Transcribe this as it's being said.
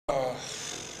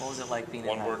was it like being in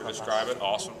One that word to clubhouse? describe it: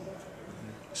 awesome,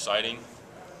 exciting.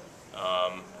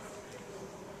 I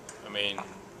mean,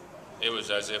 it was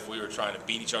as if we were trying to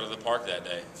beat each other to the park that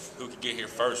day. Who could get here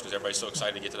first? Because everybody's so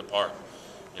excited to get to the park.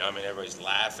 You know, I mean, everybody's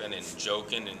laughing and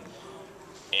joking,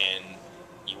 and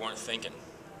you weren't thinking.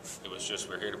 It was just,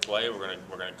 we're here to play. We're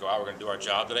gonna go out. We're gonna do our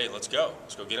job today. Let's go.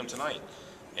 Let's go get them tonight.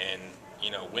 And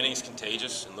you know, winning's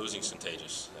contagious and losing's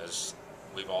contagious, as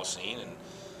we've all seen. And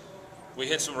we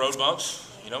hit some road bumps.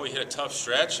 You know, we hit a tough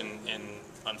stretch, and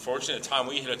unfortunately, at the time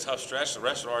we hit a tough stretch, the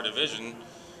rest of our division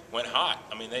went hot.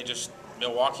 I mean,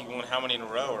 Milwaukee won how many in a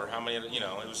row, or how many? You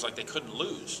know, it was like they couldn't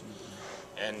lose.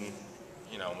 And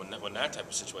you know, when that type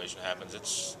of situation happens,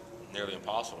 it's nearly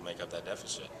impossible to make up that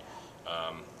deficit.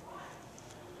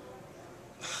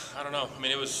 I don't know. I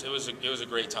mean, it was a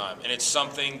great time, and it's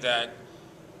something that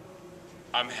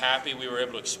I'm happy we were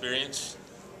able to experience,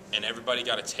 and everybody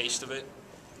got a taste of it.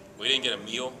 We didn't get a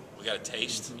meal; we got a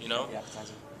taste, you know.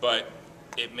 But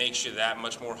it makes you that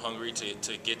much more hungry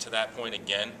to get to that point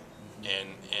again, and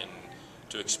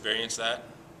to experience that.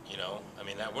 You know, I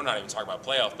mean, we're not even talking about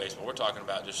playoff baseball. We're talking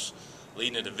about just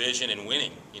leading a division and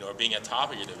winning. You know, or being at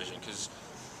top of your division, because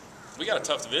we got a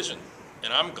tough division.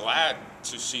 And I'm glad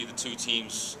to see the two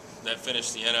teams that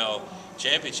finished the NL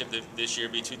championship this year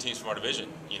be two teams from our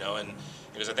division, you know, and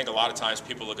because I think a lot of times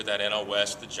people look at that NL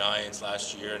West, the Giants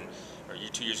last year or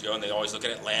 2 years ago, and they always look at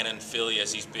Atlanta and Philly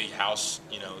as these big house,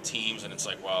 you know, teams, and it's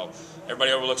like, well, everybody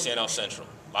overlooks the NL Central.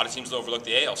 A lot of teams overlook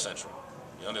the AL Central.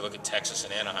 You know, they look at Texas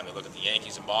and Anaheim, they look at the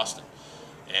Yankees and Boston.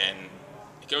 And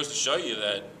it goes to show you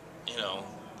that, you know,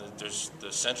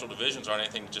 the Central divisions aren't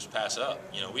anything to just pass up.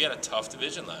 You know, we had a tough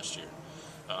division last year.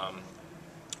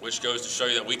 Which goes to show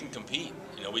you that we can compete.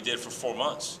 You know, we did for 4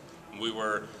 months. We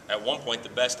were, at one point, the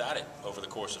best at it over the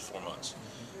course of 4 months.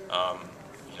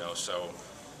 You know, so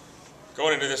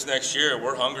going into this next year,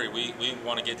 we're hungry. We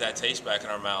want to get that taste back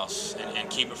in our mouths and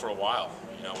keep it for a while.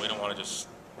 You know, we don't want to just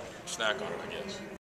snack on it, I guess.